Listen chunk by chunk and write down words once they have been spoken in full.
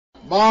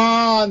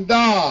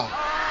Manda.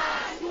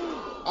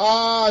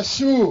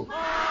 Ashu.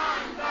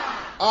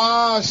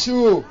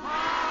 Ashu.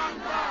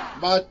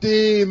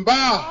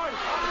 Matimba.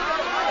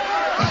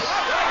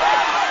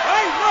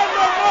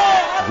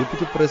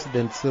 Deputy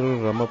President Cyril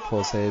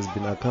Ramaphosa has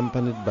been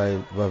accompanied by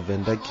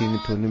Vavenda King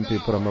Tonimpe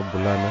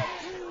Pramabulana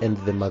and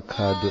the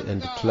Makado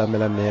and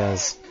Tlamela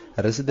mayors.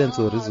 Residents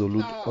were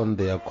resolute on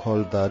their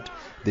call that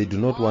they do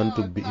not want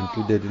to be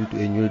included into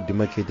a new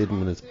demarcated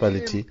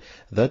municipality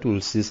that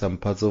will see some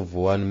parts of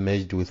Vuwani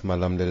merged with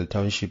Malamlele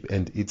Township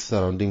and its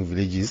surrounding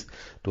villages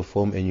to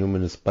form a new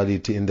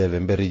municipality in the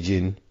Vembe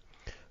region.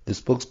 The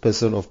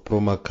spokesperson of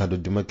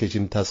Pro-Makado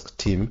Demarcation Task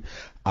Team,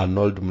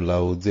 Arnold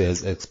Mulaudzi,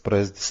 has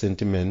expressed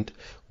sentiment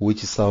which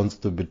sounds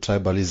to be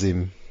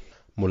tribalism.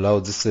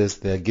 Mulaudzi says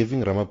they are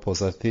giving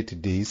Ramaphosa 30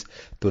 days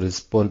to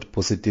respond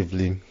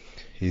positively.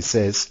 He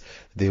says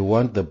they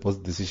want the boss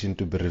decision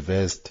to be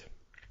reversed.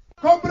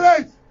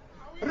 Comrades,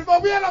 since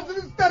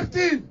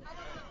 13.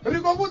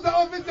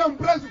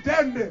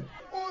 President.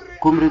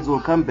 Comrades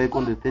will come back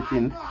on the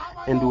 13th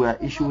and we are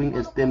issuing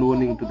a stern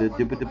warning to the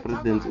Deputy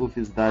President's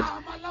office that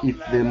if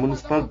the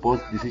municipal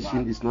boss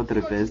decision is not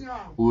reversed,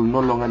 we will no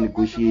longer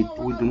negotiate.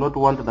 We do not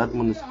want that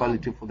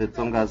municipality for the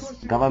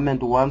Tsongas.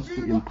 Government wants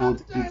to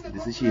impose its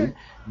decision,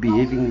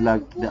 behaving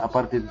like the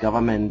apartheid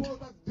government.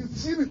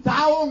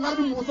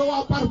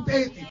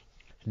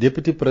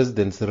 Deputy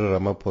President Cyril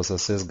Ramaphosa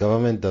says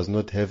government does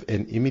not have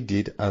an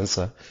immediate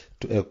answer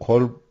to a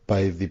call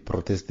by the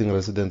protesting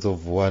residents of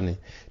Vuwani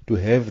to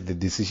have the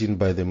decision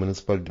by the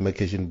Municipal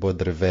Demarcation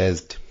Board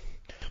reversed.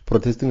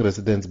 Protesting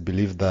residents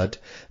believe that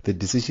the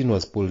decision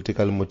was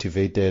politically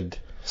motivated.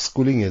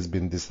 Schooling has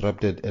been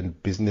disrupted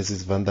and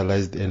businesses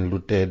vandalized and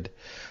looted.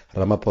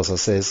 Ramaphosa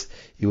says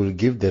he will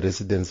give the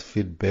residents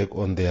feedback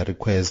on their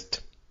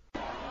request.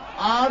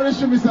 Let's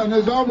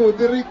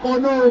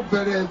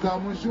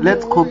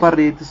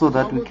cooperate so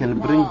that we can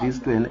bring this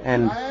to an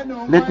end.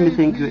 Let me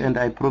thank you, and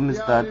I promise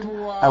that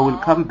I will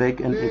come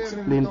back and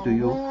explain to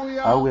you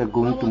how we are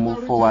going to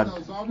move forward.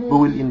 We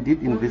will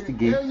indeed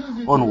investigate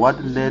on what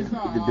led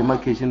the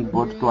Demarcation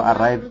Board to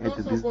arrive at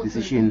this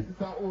decision.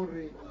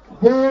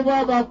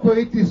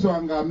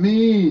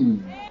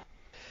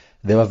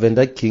 The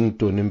Vavenda King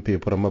Tonimpe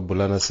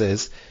Pramabulana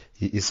says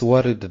he is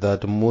worried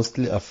that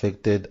mostly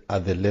affected are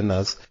the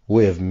learners who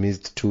have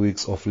missed 2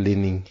 weeks of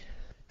learning.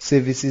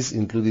 Services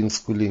including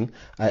schooling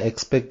are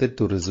expected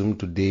to resume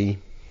today.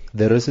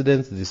 The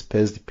residents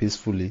dispersed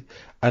peacefully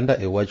under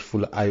a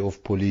watchful eye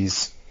of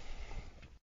police.